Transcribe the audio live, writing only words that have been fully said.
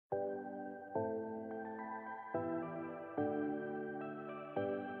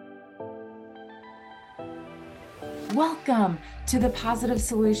Welcome to the Positive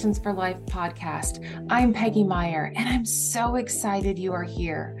Solutions for Life podcast. I'm Peggy Meyer, and I'm so excited you are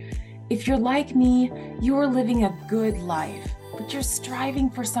here. If you're like me, you are living a good life, but you're striving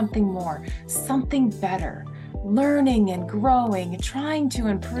for something more, something better, learning and growing, trying to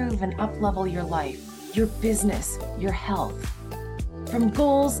improve and up-level your life, your business, your health. From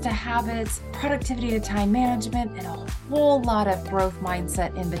goals to habits, productivity to time management, and a whole lot of growth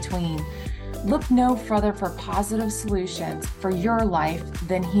mindset in between. Look no further for positive solutions for your life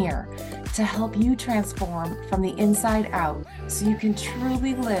than here to help you transform from the inside out so you can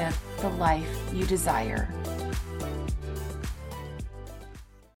truly live the life you desire.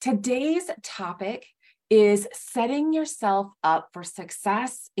 Today's topic is setting yourself up for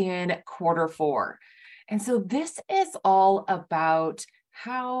success in quarter four. And so this is all about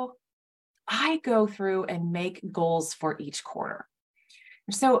how I go through and make goals for each quarter.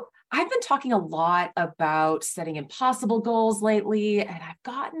 So I've been talking a lot about setting impossible goals lately, and I've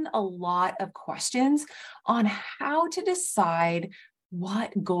gotten a lot of questions on how to decide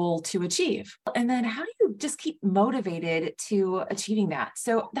what goal to achieve. And then how do you just keep motivated to achieving that?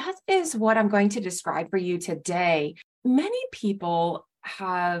 So that is what I'm going to describe for you today. Many people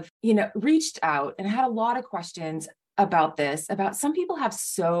have, reached out and had a lot of questions about this, about some people have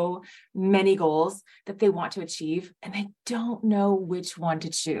so many goals that they want to achieve and they don't know which one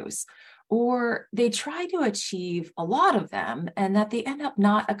to choose, or they try to achieve a lot of them and that they end up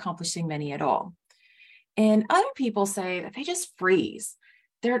not accomplishing many at all. And other people say that they just freeze.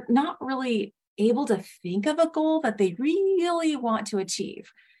 They're not really able to think of a goal that they really want to achieve.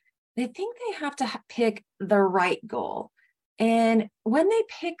 They think they have to pick the right goal. And when they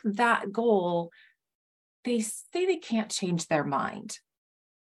pick that goal, they say they can't change their mind.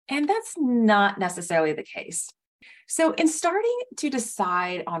 And that's not necessarily the case. So in starting to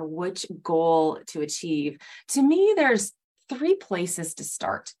decide on which goal to achieve, to me, there's three places to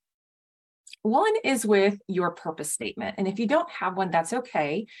start. One is with your purpose statement. And if you don't have one, that's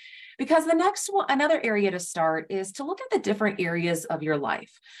okay. Because the next one, another area to start is to look at the different areas of your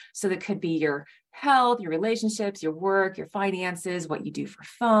life. So that could be your health, your relationships, your work, your finances, what you do for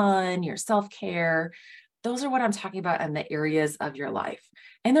fun, your self-care. Those are what I'm talking about in the areas of your life.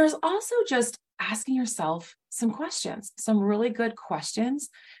 And there's also just asking yourself some questions, some really good questions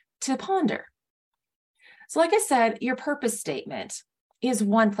to ponder. So like I said, your purpose statement is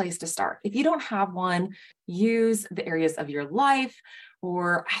one place to start. If you don't have one, use the areas of your life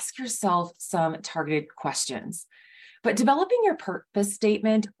or ask yourself some targeted questions. But developing your purpose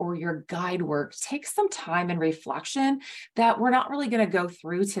statement or your guide work takes some time and reflection that we're not really going to go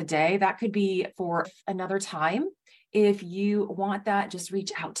through today. That could be for another time. If you want that, just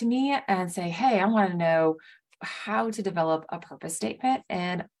reach out to me and say, hey, I want to know how to develop a purpose statement.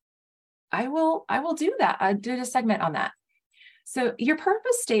 And I will do that. I did a segment on that. So your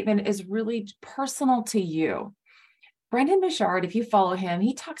purpose statement is really personal to you. Brendon Burchard, if you follow him,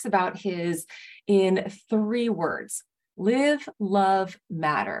 he talks about his in 3 words: live, love,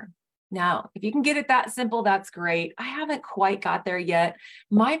 matter. Now, if you can get it that simple, that's great. I haven't quite got there yet.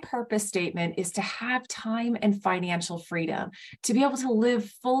 My purpose statement is to have time and financial freedom, to be able to live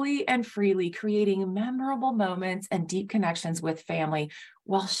fully and freely, creating memorable moments and deep connections with family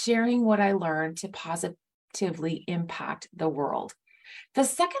while sharing what I learned to positively impact the world. The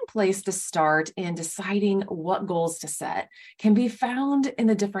second place to start in deciding what goals to set can be found in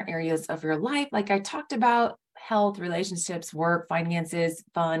the different areas of your life, like I talked about: health, relationships, work, finances,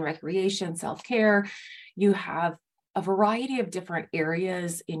 fun, recreation, self-care. You have a variety of different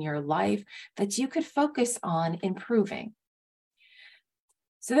areas in your life that you could focus on improving.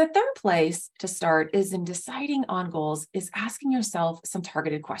 So the third place to start is in deciding on goals is asking yourself some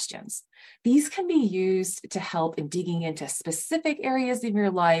targeted questions. These can be used to help in digging into specific areas of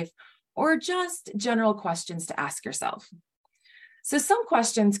your life or just general questions to ask yourself. So some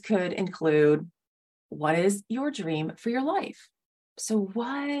questions could include, what is your dream for your life? So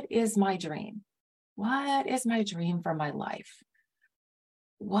what is my dream? What is my dream for my life?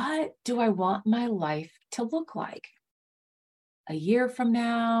 What do I want my life to look like? A year from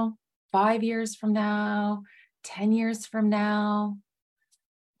now, 5 years from now, 10 years from now?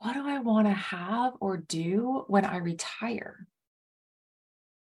 What do I want to have or do when I retire?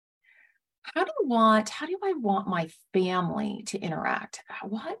 How do I want my family to interact?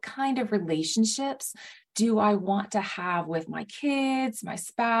 What kind of relationships do I want to have with my kids, my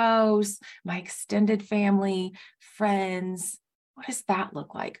spouse, my extended family, friends? What does that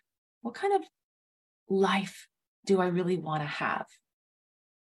look like? What kind of life do I really want to have?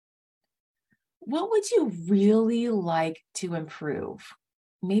 What would you really like to improve?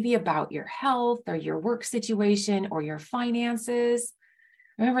 maybe about your health or your work situation or your finances.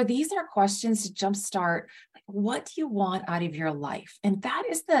 Remember, these are questions to jumpstart, like, what do you want out of your life? And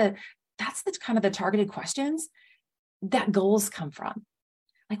that's the kind of the targeted questions that goals come from.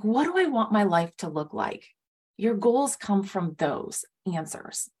 Like, what do I want my life to look like? Your goals come from those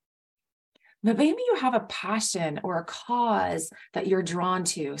answers. But maybe you have a passion or a cause that you're drawn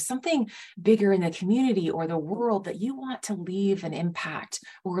to, something bigger in the community or the world that you want to leave an impact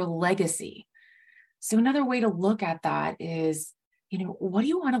or a legacy. So another way to look at that is, what do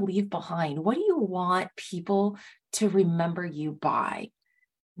you want to leave behind? What do you want people to remember you by?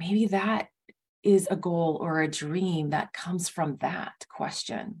 Maybe that is a goal or a dream that comes from that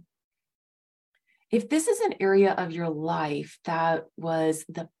question. If this is an area of your life that was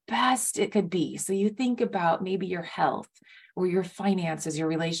the best it could be, so you think about maybe your health or your finances, your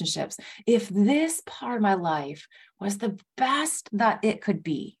relationships, if this part of my life was the best that it could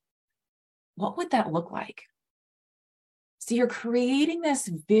be, what would that look like? So you're creating this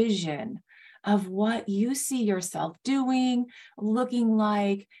vision of what you see yourself doing, looking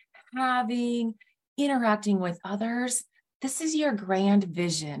like, having, interacting with others. This is your grand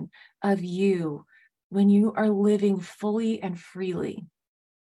vision of you when you are living fully and freely.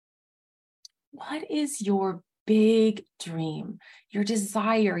 What is your big dream, your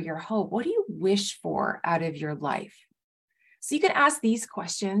desire, your hope? What do you wish for out of your life? So you can ask these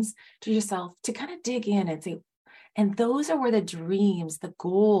questions to yourself to kind of dig in and say, and those are where the dreams, the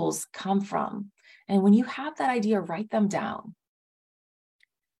goals come from. And when you have that idea, write them down.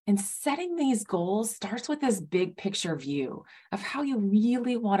 And setting these goals starts with this big picture view of how you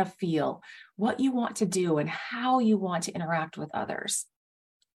really want to feel, what you want to do, and how you want to interact with others.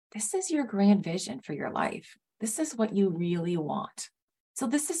 This is your grand vision for your life. This is what you really want. So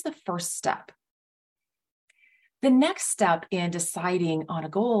this is the first step. The next step in deciding on a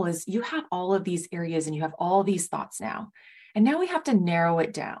goal is you have all of these areas and you have all these thoughts now. And now we have to narrow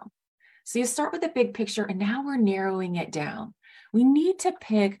it down. So you start with the big picture and now we're narrowing it down. We need to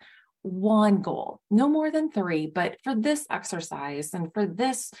pick one goal, no more than 3, but for this exercise and for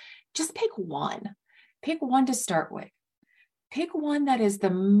this, just pick one. Pick one to start with. Pick one that is the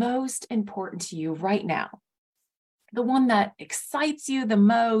most important to you right now. The one that excites you the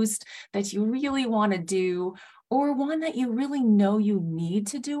most, that you really want to do, or one that you really know you need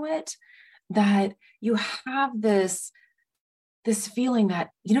to do it, that you have this feeling that,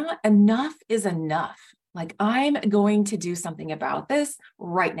 you know what, enough is enough. Like, I'm going to do something about this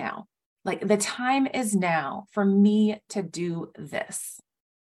right now. Like, the time is now for me to do this.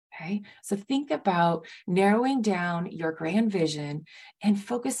 Okay. So think about narrowing down your grand vision and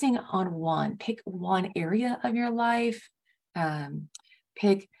focusing on one. Pick one area of your life.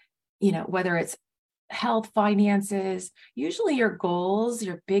 Pick, whether it's health, finances. Usually your goals,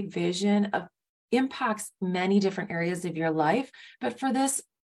 your big vision impacts many different areas of your life. But for this,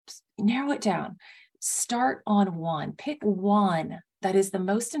 narrow it down. Start on one. Pick one that is the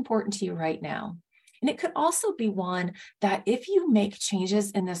most important to you right now. And it could also be one that if you make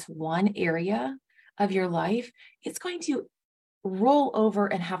changes in this one area of your life, it's going to roll over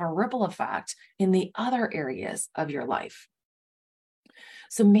and have a ripple effect in the other areas of your life.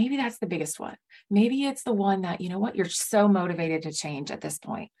 So maybe that's the biggest one. Maybe it's the one that, you're so motivated to change at this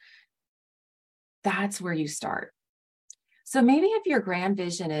point. That's where you start. So maybe if your grand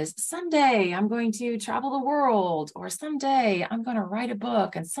vision is someday I'm going to travel the world, or someday I'm going to write a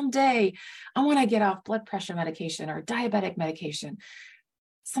book, and someday I want to get off blood pressure medication or diabetic medication.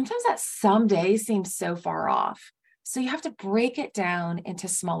 Sometimes that someday seems so far off. So you have to break it down into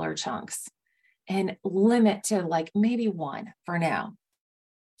smaller chunks and limit to like maybe one for now.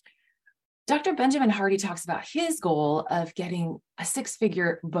 Dr. Benjamin Hardy talks about his goal of getting a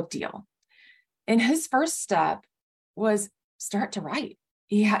 6-figure book deal. And his first step was start to write.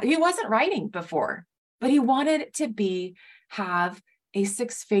 He wasn't writing before, but he wanted to have a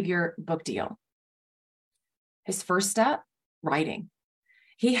 6-figure book deal. His first step, writing.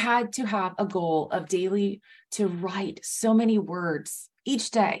 He had to have a goal of daily to write so many words each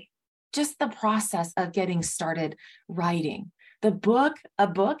day. Just the process of getting started writing. A book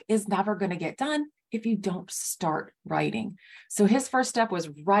is never going to get done if you don't start writing. So his first step was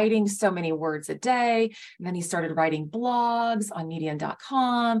writing so many words a day. And then he started writing blogs on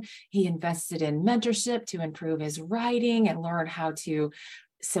medium.com. He invested in mentorship to improve his writing and learn how to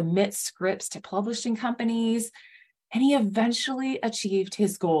submit scripts to publishing companies. And he eventually achieved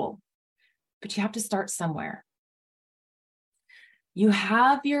his goal. But you have to start somewhere. You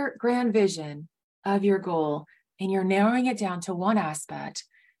have your grand vision of your goal, and you're narrowing it down to one aspect.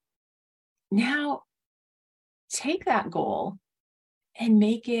 Now, take that goal and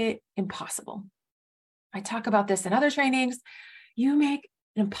make it impossible. I talk about this in other trainings. You make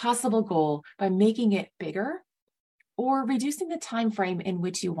an impossible goal by making it bigger or reducing the time frame in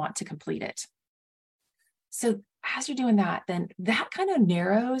which you want to complete it. So as you're doing that, then that kind of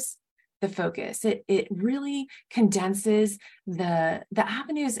narrows the focus. It really condenses the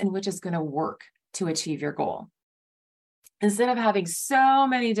avenues in which it's going to work to achieve your goal. Instead of having so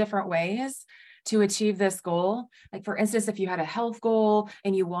many different ways to achieve this goal, like for instance, if you had a health goal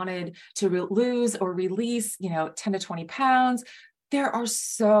and you wanted to lose or release, 10 to 20 pounds, there are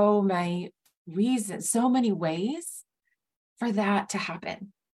so many reasons, so many ways for that to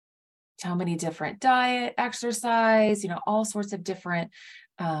happen. So many different diet, exercise, all sorts of different,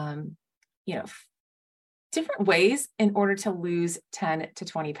 different ways in order to lose 10 to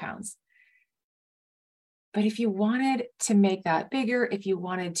 20 pounds. But if you wanted to make that bigger, if you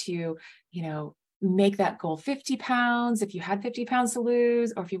wanted to, make that goal 50 pounds, if you had 50 pounds to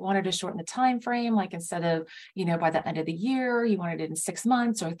lose, or if you wanted to shorten the time frame, like instead of, by the end of the year, you wanted it in 6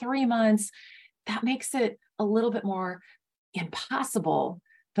 months or 3 months, that makes it a little bit more impossible,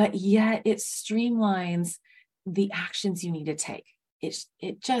 but yet it streamlines the actions you need to take.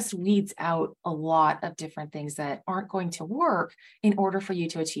 It just weeds out a lot of different things that aren't going to work in order for you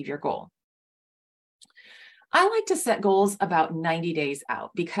to achieve your goal. I like to set goals about 90 days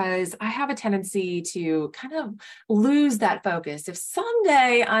out because I have a tendency to kind of lose that focus. If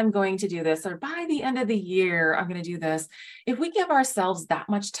someday I'm going to do this, or by the end of the year, I'm going to do this, if we give ourselves that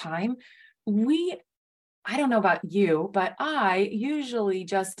much time, I don't know about you, but I usually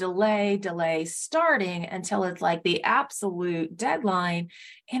just delay starting until it's like the absolute deadline,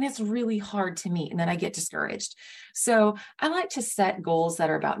 and it's really hard to meet, and then I get discouraged. So I like to set goals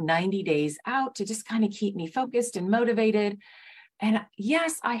that are about 90 days out to just kind of keep me focused and motivated. And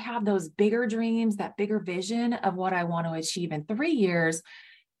yes, I have those bigger dreams, that bigger vision of what I want to achieve in 3 years,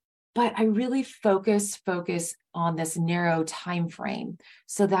 but I really focus on this narrow time frame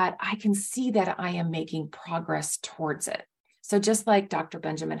so that I can see that I am making progress towards it. So just like Dr.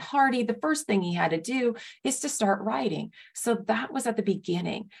 Benjamin Hardy, the first thing he had to do is to start writing. So that was at the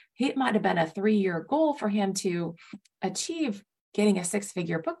beginning. It might have been a 3-year goal for him to achieve getting a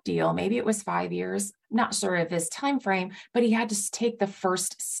 6-figure book deal. Maybe it was 5 years, not sure of his time frame, but he had to take the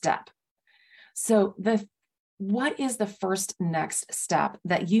first step. So what is the first next step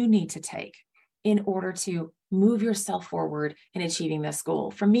that you need to take in order to move yourself forward in achieving this goal?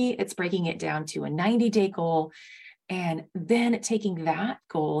 For me, it's breaking it down to a 90-day goal, and then taking that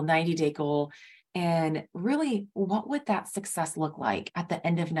goal, 90-day goal, and really, what would that success look like at the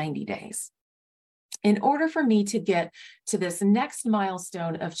end of 90 days? In order for me to get to this next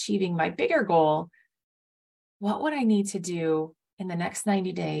milestone of achieving my bigger goal, what would I need to do in the next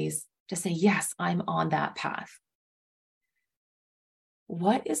 90 days to say, yes, I'm on that path?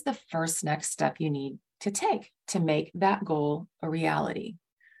 What is the first next step you need to take to make that goal a reality?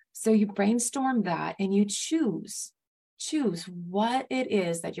 So you brainstorm that and you choose what it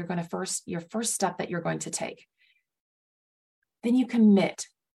is that you're going to your first step that you're going to take. Then you commit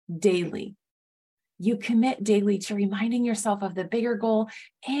daily. You commit daily to reminding yourself of the bigger goal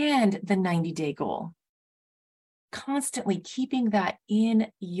and the 90-day goal. Constantly keeping that in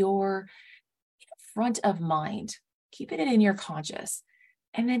your front of mind, keeping it in your conscious,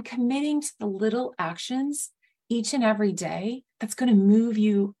 and then committing to the little actions each and every day that's going to move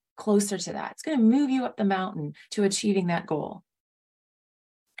you closer to that. It's going to move you up the mountain to achieving that goal.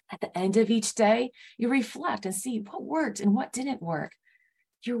 At the end of each day, you reflect and see what worked and what didn't work.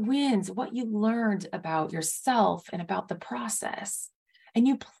 Your wins, what you learned about yourself and about the process. And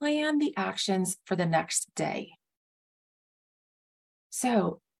you plan the actions for the next day.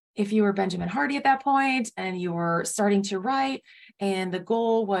 So if you were Benjamin Hardy at that point and you were starting to write, and the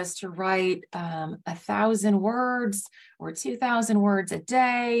goal was to write 1,000 words or 2,000 words a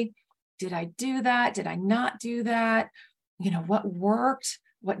day, did I do that? Did I not do that? What worked?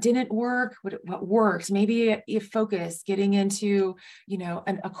 What didn't work? What worked? Maybe you focus getting into,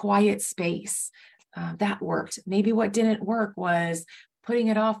 a quiet space. That worked. Maybe what didn't work was putting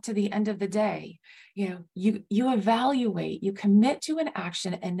it off to the end of the day. You evaluate, you commit to an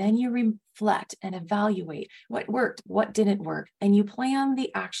action, and then you reflect and evaluate what worked, what didn't work, and you plan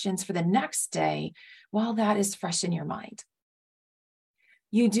the actions for the next day while that is fresh in your mind.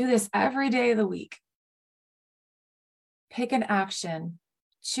 You do this every day of the week. Pick an action,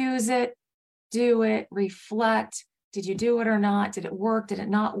 choose it, do it, reflect. Did you do it or not? Did it work? Did it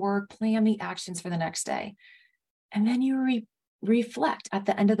not work? Plan the actions for the next day. And then you reflect at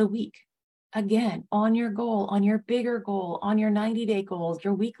the end of the week. Again, on your goal, on your bigger goal, on your 90-day goals,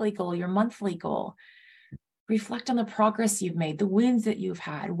 your weekly goal, your monthly goal. Reflect on the progress you've made, the wins that you've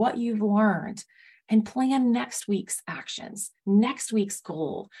had, what you've learned, and plan next week's actions, next week's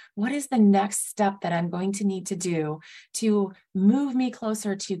goal. What is the next step that I'm going to need to do to move me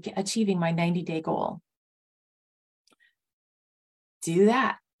closer to achieving my 90-day goal? Do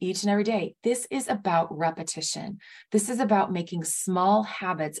that each and every day. This is about repetition. This is about making small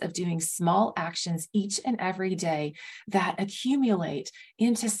habits of doing small actions each and every day that accumulate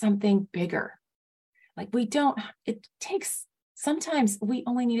into something bigger. Sometimes we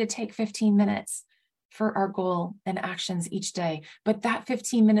only need to take 15 minutes for our goal and actions each day, but that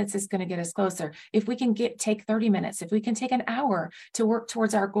 15 minutes is going to get us closer. If we can take 30 minutes, if we can take an hour to work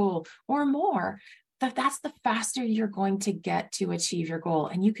towards our goal or more, that's the faster you're going to get to achieve your goal,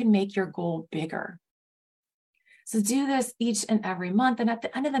 and you can make your goal bigger. So do this each and every month, and at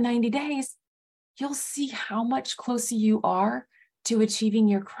the end of the 90 days, you'll see how much closer you are to achieving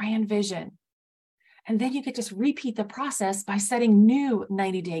your grand vision. And then you could just repeat the process by setting new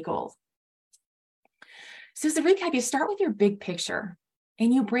 90-day goals. So as a recap, you start with your big picture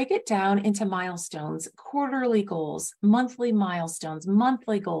and you break it down into milestones, quarterly goals, monthly milestones,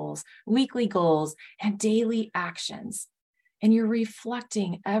 monthly goals, weekly goals, and daily actions. And you're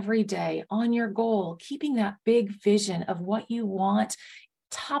reflecting every day on your goal, keeping that big vision of what you want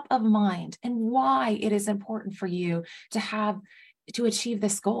top of mind and why it is important for you to achieve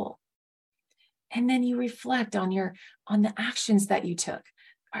this goal. And then you reflect on the actions that you took.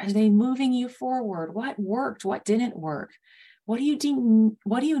 Are they moving you forward? What worked? What didn't work? What do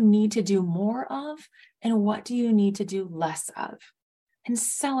you need to do more of? And what do you need to do less of? And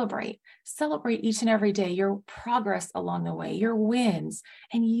celebrate each and every day your progress along the way, your wins,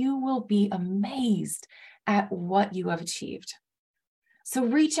 and you will be amazed at what you have achieved. So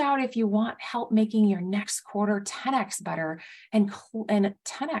reach out if you want help making your next quarter 10x better and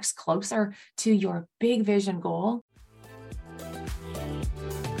 10x closer to your big vision goal.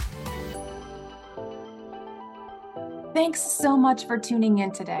 Thanks so much for tuning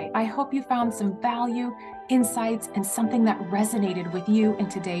in today. I hope you found some value, insights, and something that resonated with you in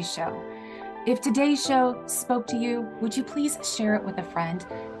today's show. If today's show spoke to you, would you please share it with a friend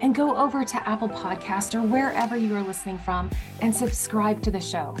and go over to Apple Podcast or wherever you are listening from and subscribe to the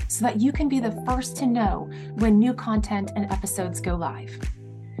show so that you can be the first to know when new content and episodes go live.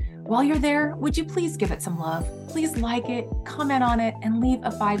 While you're there, would you please give it some love? Please like it, comment on it, and leave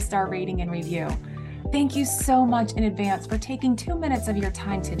a 5-star rating and review. Thank you so much in advance for taking 2 minutes of your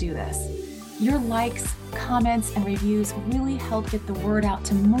time to do this. Your likes, comments, and reviews really help get the word out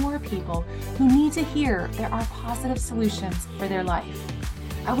to more people who need to hear there are positive solutions for their life.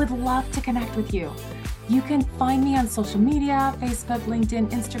 I would love to connect with you. You can find me on social media, Facebook, LinkedIn,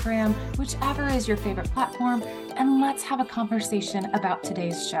 Instagram, whichever is your favorite platform, and let's have a conversation about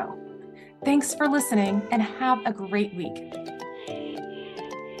today's show. Thanks for listening and have a great week.